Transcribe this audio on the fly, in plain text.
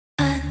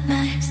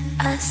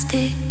knives are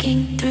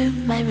sticking through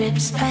my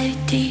ribs. I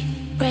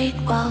degrade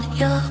while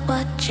you're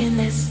watching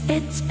this.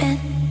 It's been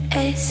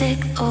a sick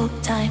old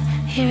time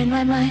here in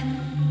my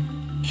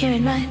mind, here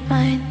in my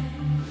mind.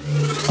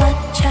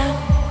 Watch out,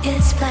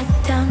 it's black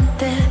down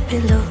there.